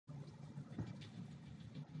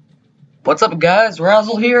What's up guys,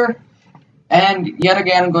 Razzle here, and yet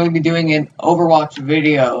again I'm going to be doing an Overwatch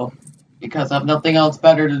video, because I have nothing else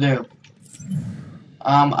better to do.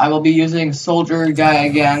 I will be using Soldier Guy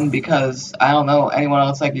again, because I don't know anyone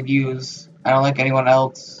else I could use. I don't like anyone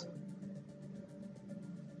else.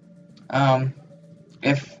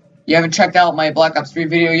 If you haven't checked out my Black Ops 3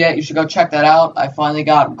 video yet, you should go check that out. I finally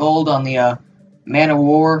got gold on the Man of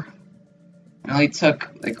War. It only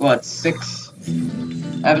took, like, what, 6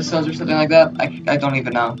 episodes or something like that? I don't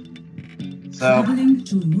even know. So, traveling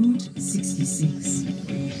to Route 66.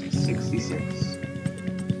 66.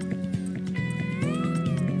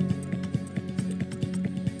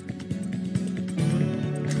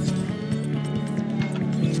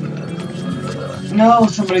 No,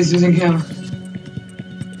 somebody's using him.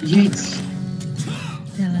 Yeet.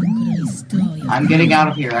 I'm getting out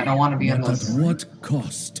of here. I don't want to be in this. At what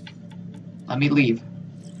cost? Let me leave.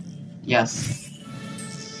 Yes.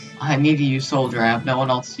 I need to use Soldier. I have no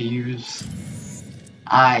one else to use.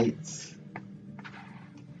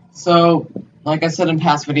 So, like I said in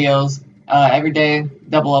past videos, every day,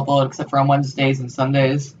 double upload except for on Wednesdays and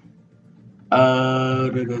Sundays.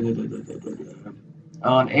 On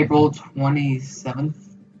April 27th.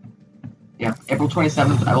 Yeah, April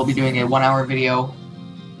 27th, I will be doing a 1-hour video.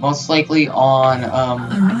 Most likely on,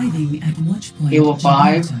 Arriving at Watchpoint Halo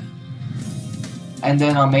 5. Gibraltar. And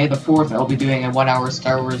then on May the 4th, I'll be doing a 1-hour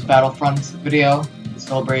Star Wars Battlefront video to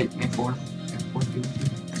celebrate May 4th.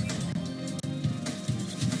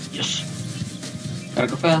 Yes. Gotta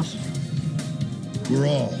go fast. We're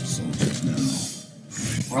all soldiers now.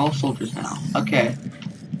 We're all soldiers now. Okay.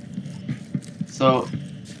 So,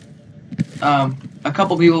 a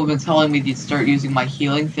couple people have been telling me to start using my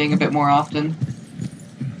healing thing a bit more often.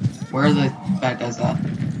 Where are the bad guys at?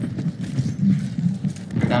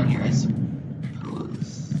 They're down here, I suppose.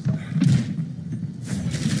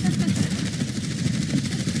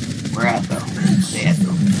 Where at though? They at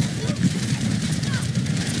though.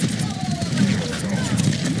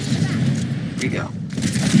 Here we go.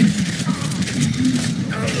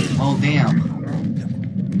 Oh damn.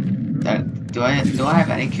 Do I have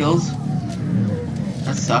any kills?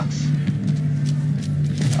 That sucks.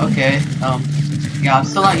 Okay, yeah, I'm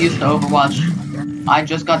still not used to Overwatch. I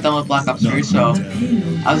just got done with Black Ops 3, so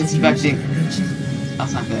I was expecting...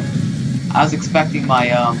 That's not good. I was expecting my,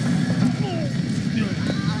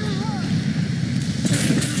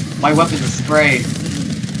 my weapon to spray.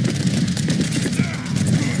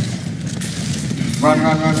 Run.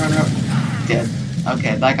 Dead.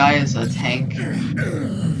 Okay, that guy is a tank.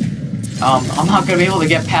 I'm not gonna be able to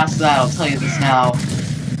get past that, I'll tell you this now.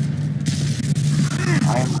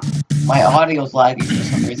 My audio's lagging for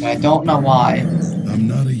some reason, I don't know why. I'm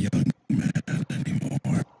not a young man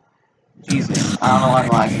anymore. Jesus, I don't know why I'm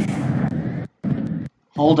lagging.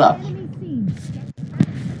 Hold up.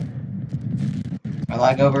 My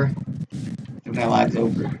lag over? I think my lag's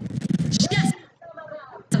over.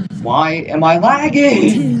 Why am I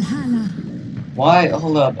lagging? Why?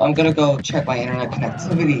 Hold up, I'm gonna go check my internet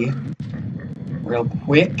connectivity real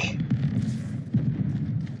quick.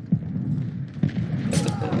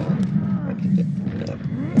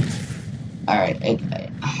 Alright, I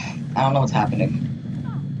don't know what's happening.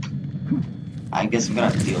 I guess I'm gonna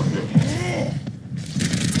have to deal with it.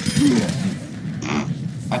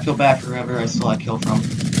 I feel bad for whoever I stole that kill from.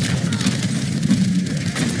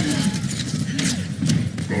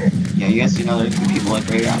 Yeah, you guys do know there's people like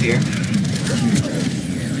right out here.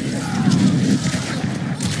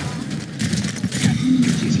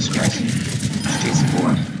 Jesus Christ. Jason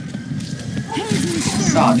Bourne.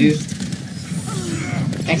 Saw, dude.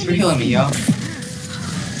 Thanks for healing me, yo.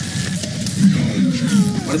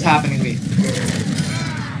 What is happening to me?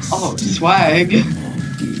 Oh, swag.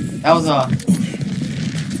 That was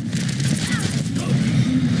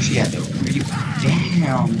where's she at though? Where you?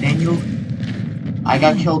 Damn, Daniel. I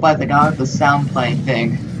got killed by the guy with the sound playing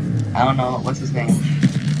thing. I don't know what's his name.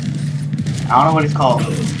 I don't know what he's called,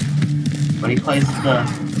 but he plays the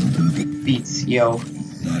beats, yo.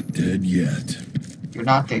 Not dead yet. You're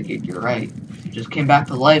not dead yet. You're right. You just came back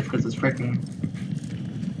to life because it's freaking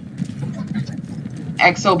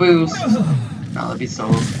Exo Boost. No, that'd be so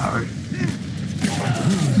overpowered.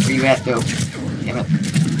 Where you at though? Damn it.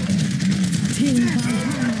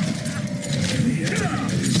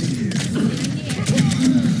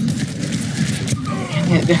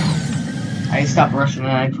 I need to stop rushing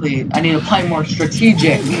and I need to play more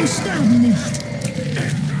strategic.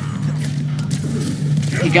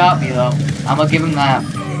 He got me though. I'm gonna give him that.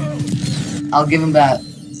 I'll give him that.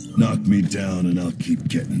 Knock me down and I'll keep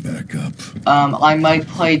getting back up. I might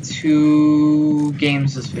play 2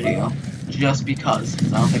 games this video. just because.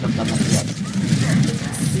 I don't think I've done that yet.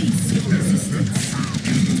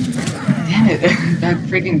 Damn it! That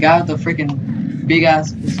freaking guy with the freaking big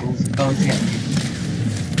ass pistols goes again.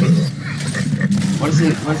 What is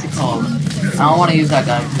it? What's it called? I don't want to use that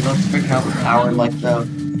guy because he looks freaking overpowered like the.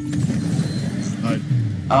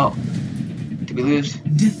 Oh. Did we lose?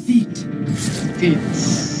 Defeat.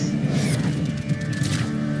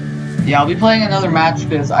 Yeah, I'll be playing another match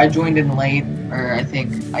because I joined in late, or I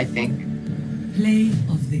think. Play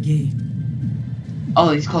of the game.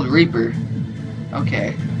 Oh, he's called Reaper.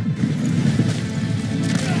 Okay.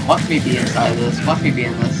 Watch me be inside of this. Watch me be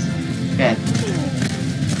in this bed.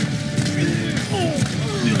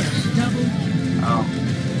 Oh.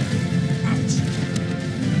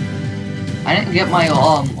 I didn't get my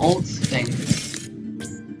ult thing.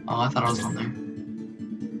 Oh, I thought I was on there.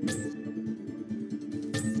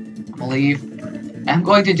 I'm gonna leave. I'm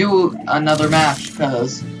going to do another match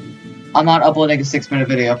because I'm not uploading a 6-minute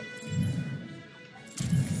video.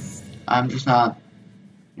 I'm just not.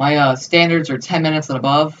 My standards are 10 minutes and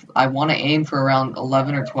above. I want to aim for around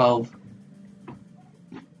 11 or 12.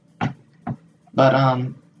 But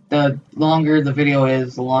the longer the video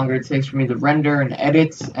is, the longer it takes for me to render and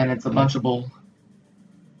edit, and it's a bunch of bull.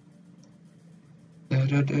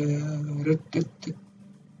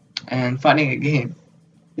 And finding a game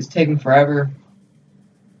is taking forever.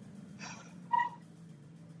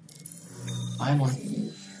 Finally.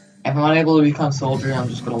 If I'm unable to become soldier, I'm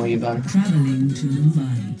just gonna leave then. Traveling to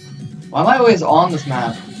Mumbai. Why am I always on this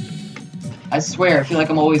map? I swear, I feel like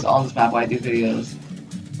I'm always on this map when I do videos.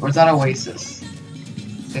 Or is that Oasis? I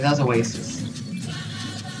think that's Oasis.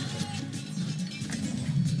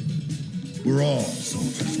 We're all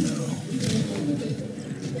soldiers now.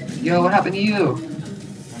 Yo, what happened to you?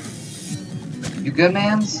 You good,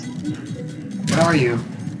 mans? What are you?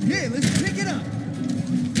 Yeah, let's pick it up.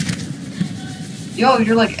 Yo,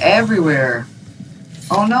 you're like everywhere.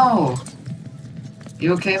 Oh no.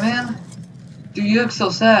 You okay, man? Dude, you look so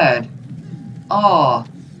sad. Oh.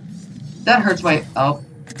 That hurts my... Oh.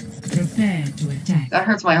 Prepare to attack. That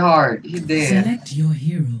hurts my heart. He did. Select your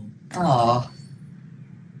hero. Oh.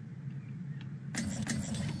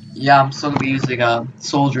 Yeah, I'm still gonna be using a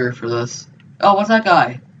soldier for this. Oh, what's that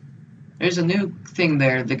guy? There's a new thing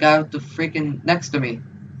there. The guy with the freaking next to me.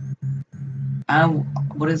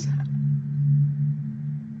 What is...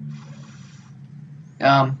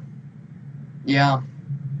 Yeah.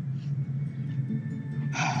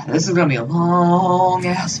 This is gonna be a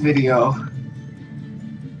long-ass video.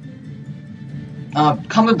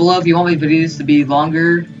 Comment below if you want my videos to be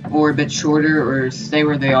longer or a bit shorter or stay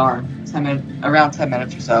where they are. Around 10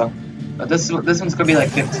 minutes or so. But this one's gonna be like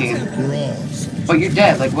 15. But you're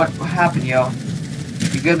dead. Like, what happened, yo?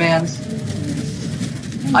 You good, mans?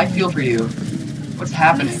 I feel for you. What's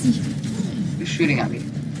happening? Who's shooting at me?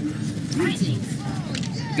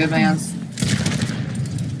 Good, mans?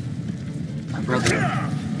 My brother.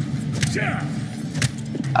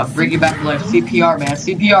 I'll bring you back to life. CPR, man.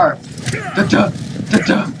 CPR. Da-da,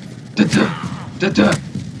 da-da, da-da, da-da,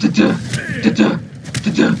 da-da, da-da,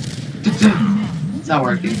 da-da, da-da. It's not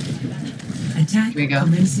working. Attack Here we go.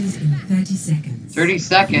 commences in 30 seconds. 30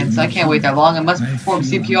 seconds? I can't wait that long. I must perform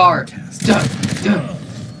CPR. Da, da,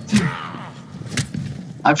 da.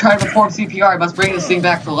 I'm trying to perform CPR. I must bring this thing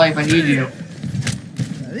back to life. I need you.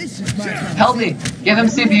 Help me! Give him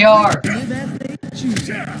CPR!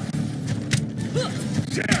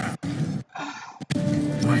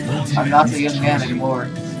 I'm not the young man anymore.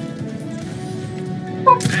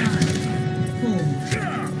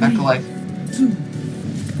 Back to life. 2,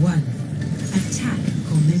 1. Attack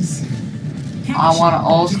commencing. I want an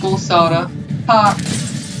old school soda. Ha!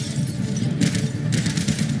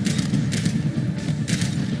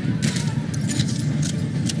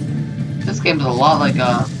 This game is a lot like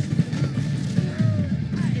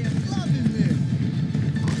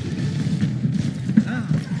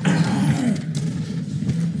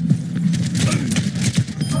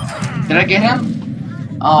Did I get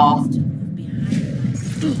him? Oh.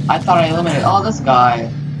 I thought I eliminated. Oh, this guy.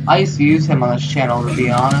 I used to use him on this channel, to be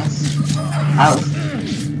honest.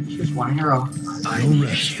 Here's one hero. No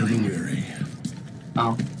rest for the weary.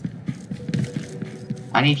 Oh.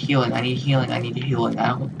 I need healing. I need healing. I need healing. I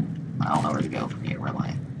don't know where to go from here. Where am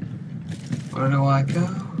I? Where do I go?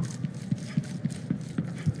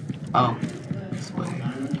 Oh. This way.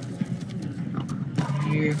 Down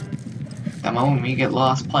here. That moment when you get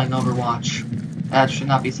lost playing Overwatch. That should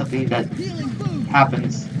not be something that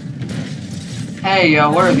happens. Hey, yo,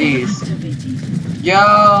 what are these?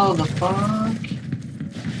 Yo, the fuck?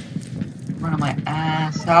 Running my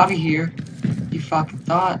ass out of here. You fucking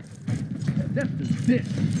thought.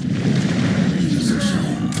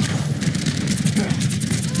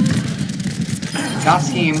 Got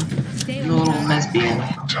team. You little lesbian.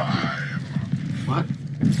 What?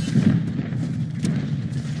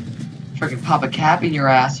 Freaking pop a cap in your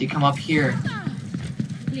ass. You come up here.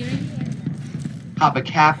 Pop a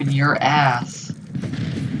cap in your ass.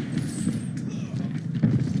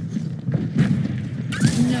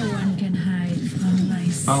 No one can hide from my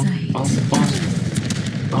sight.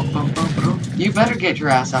 You better get your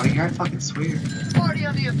ass out of here, I fucking swear. Party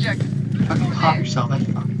on the objective. Fucking pop yourself, that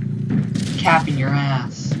fucking cap in your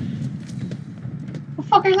ass. What the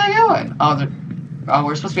fuck are they doing? Oh,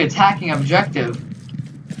 we're supposed to be attacking objective.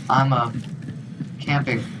 I'm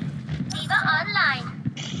camping. Diva online.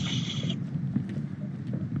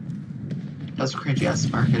 That's a cringy ass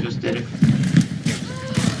smirk, I just did it.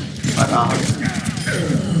 But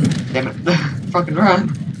damn it. Fucking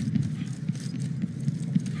run.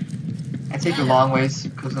 I take the long ways,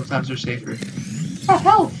 because sometimes they're safer. Oh,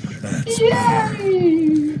 health!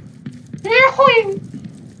 Yay! Yay!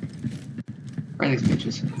 Where are these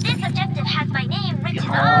bitches? This objective has my name written Get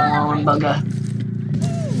on, bugger.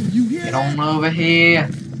 You hear Get that? on over here.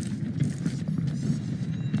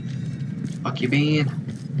 Fuck you been,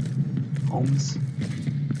 Holmes.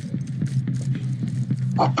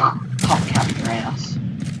 Oh, pop cap in your ass.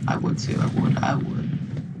 I would too, I would.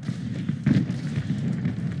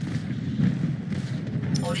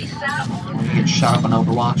 I'm gonna get shot up on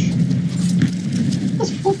Overwatch.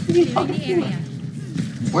 This fool can be fucking doing.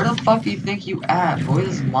 Where the fuck do you think you at, boy?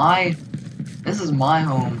 This is my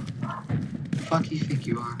home. The fuck do you think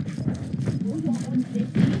you are?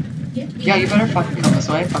 Yeah, you better fucking come this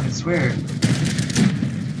way, I fucking swear.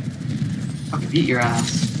 Fucking beat your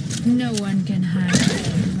ass. No one can hide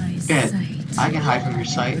from my Good. sight. I can hide from your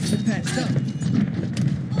sight. It's patched up.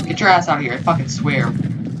 Get your ass out of here, I fucking swear.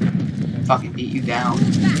 Fucking beat you down.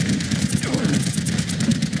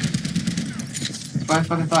 That's what I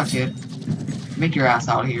fucking thought, kid. Make your ass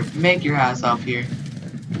out of here. Make your ass up here.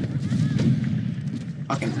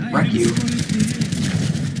 Fucking wreck you.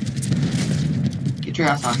 Get your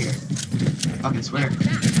ass out here. Fucking swear.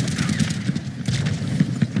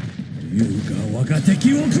 You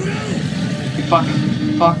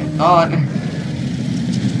fucking thought.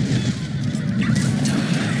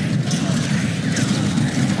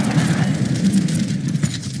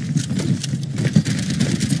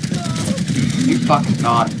 You fucking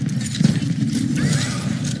thought.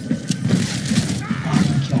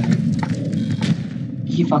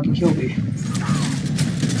 He fucking killed me.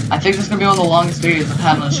 I think this is gonna be one of the longest videos I've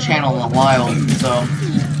had on this channel in a while, so...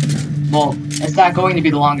 Well, it's not going to be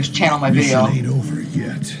the longest channel on my video. Mission ain't over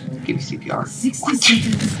yet. Give me CPR. 60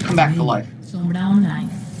 seconds. Come back to life. Sombra online.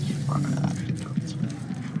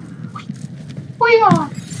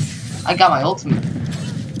 I got my ultimate.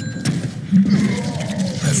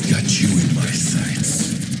 I've got you in my sights.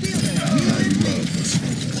 I love those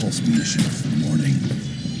pulse munitions in the morning.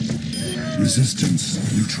 Resistance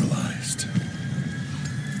neutralized.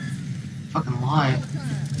 Fucking lie.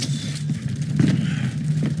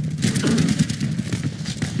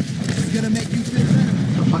 It's gonna make you feel better.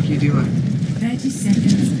 What the fuck are you doing? 30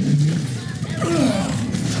 seconds.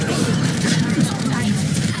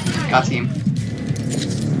 Got team.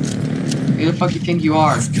 Who the fuck you think you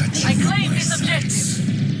are? I've got you I in claim my this objective. sights.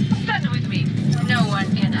 Stand with me. No one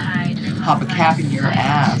can hide. Pop a cap in your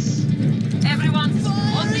ass. Everyone,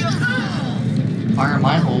 on your Fire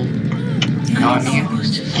my hole. You know what I mean?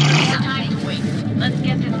 time to wait. Let's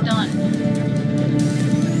get this done.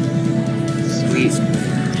 Sweet.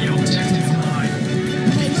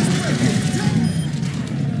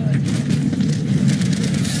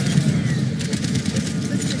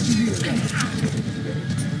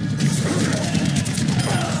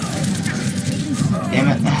 Damn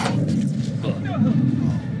it.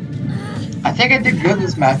 I think I did good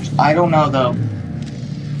this match. I don't know though.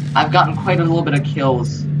 I've gotten quite a little bit of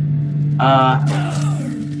kills.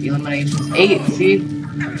 Eliminations. 8, see?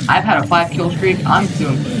 I've had a 5 kill streak. I'm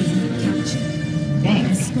doing. Dang.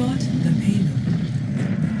 Escort the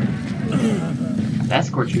payload. I'll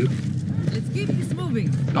escort you. Let's keep this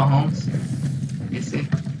moving. Go home. You see?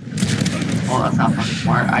 Oh, that's not fucking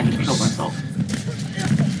smart. I just killed myself.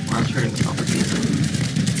 Or I was hurting myself with these.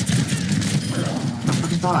 I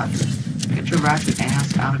fucking thought. Get your ratchet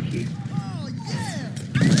ass out of here.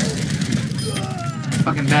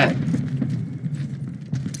 Fucking bet.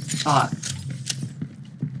 Thought.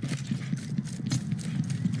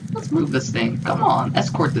 Let's move this thing. Come on,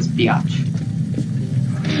 escort this biatch.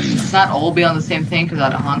 Let's not all be on the same thing because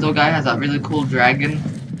that Hanzo guy has that really cool dragon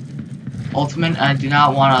ultimate, and I do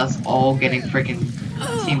not want us all getting freaking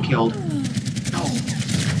team killed.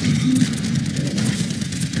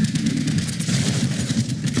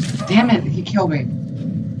 Damn it, he kill me.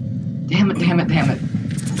 Damn it, damn it, damn it.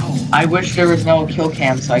 I wish there was no kill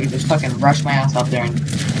cam so I could just fucking rush my ass up there and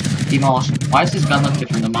demolish him. Why does his gun look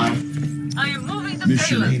different than mine? I am moving the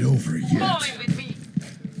Mission payload. ain't over Fall yet. in with me.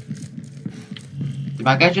 Did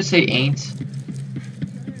my guy just say ain't?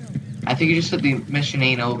 I think he just said the mission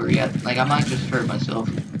ain't over yet. Like, I might just hurt myself.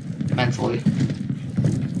 Mentally. The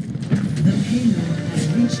payload has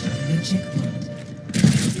reached the checkpoint.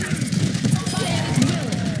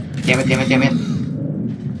 Damn it, damn it, damn it.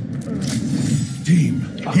 Team,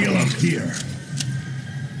 heal up here.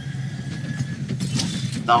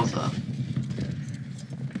 That was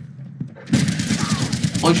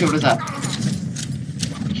holy shit, what is that?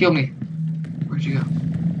 Kill me. Where'd you go?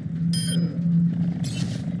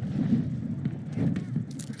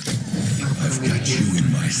 I've got you in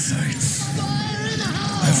my sights.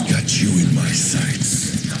 I've got you in my sights.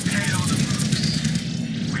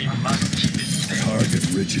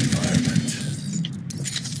 Target-rich environment.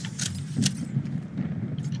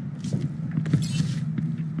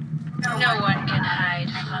 No one can hide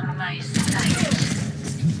from my sight.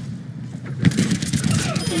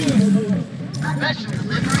 Special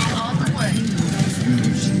delivery on the way.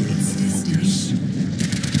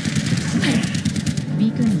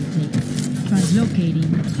 Beacon intake.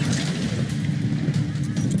 Translocating.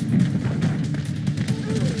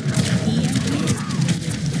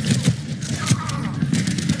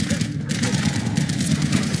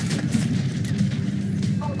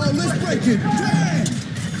 Oh, let's break it. Dang!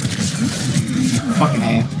 Fucking A.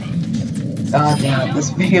 God damn it, this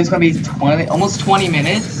video is gonna be almost 20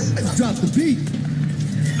 minutes. Let's drop the beat.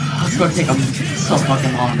 It's gonna take so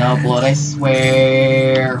fucking long to upload, I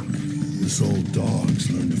swear. This old dog's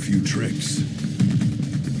learned a few tricks.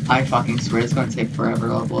 I fucking swear it's gonna take forever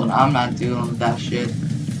to upload. I'm not doing that shit.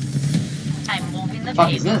 I'm moving the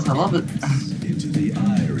Fuck is payload. this? I love it. Into the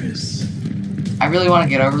iris. I really want to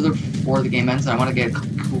get over there before the game ends, and I want to get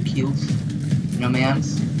cool kills. No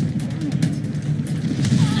mans.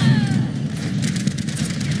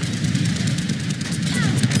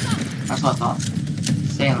 That's what I thought.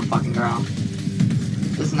 Stay on the fucking ground.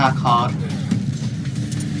 This is not COD.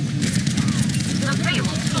 The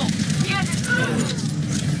payload. No. Get it.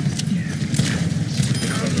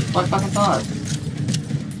 What I fucking thought?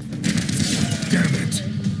 Damn it.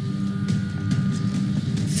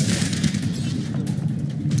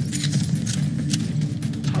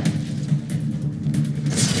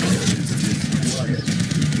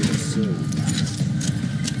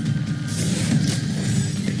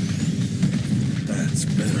 That's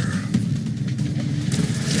better.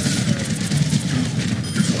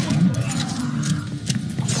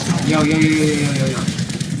 Yo.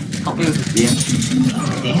 Help me with this DM.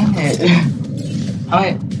 Damn it.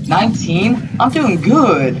 Alright, 19? I'm doing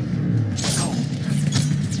good.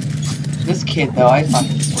 This kid though, I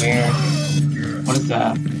fucking swear. What is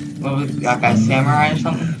that? What was that guy, samurai or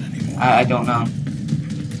something? I don't know.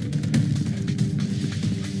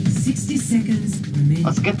 60 seconds remaining.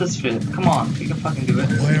 Let's get this shit. Come on, we can fucking do it.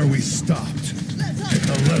 Why are we stopped? Get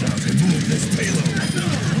the lead out and move this payload.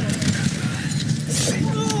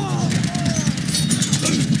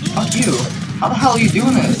 Fuck you. How the hell are you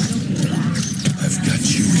doing this? I've got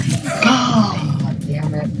you in my God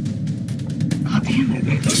damn it. God damn it.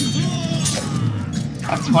 I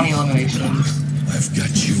have 20 eliminations. I've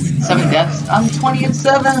got you in my 7 deaths. I'm 20 and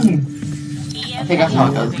 7! I think that's how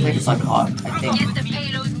it goes. I think it's like COD. I think. Get the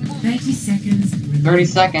payload moving. 30 seconds remaining. 30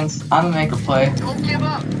 seconds. I'm gonna make a play. Don't give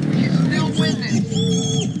up. You still winning.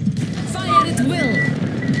 Fire at will.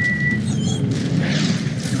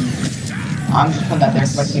 I'm just putting that there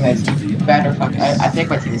so my teammates better fuck. I think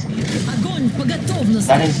my team is gonna use it. Огонь по готовности.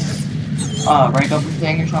 That is rank up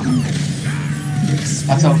thing or something.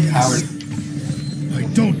 That's overpowered. I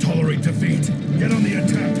don't tolerate defeat. Get on the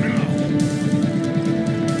attack now.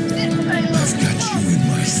 I've got you in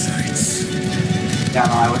my sights. Yeah,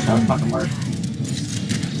 no, I wish that would fucking work.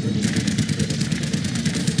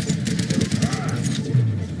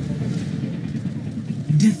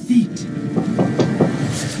 Defeat.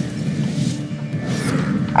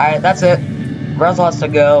 Alright, that's it. Rez wants to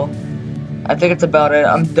go. I think it's about it.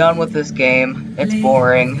 I'm done with this game. It's Play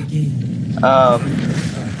boring. the game.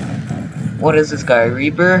 What is this guy?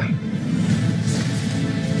 Reaper?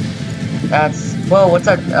 That's, well, what's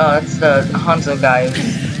that? That's the Hanzo guy's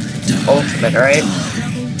ultimate, right?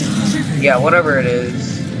 Yeah, whatever it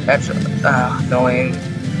is. That's, annoying.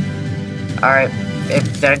 Alright,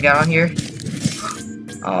 did I get on here?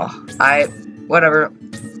 Oh, whatever.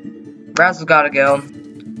 Raz has gotta go.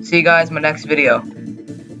 See you guys in my next video.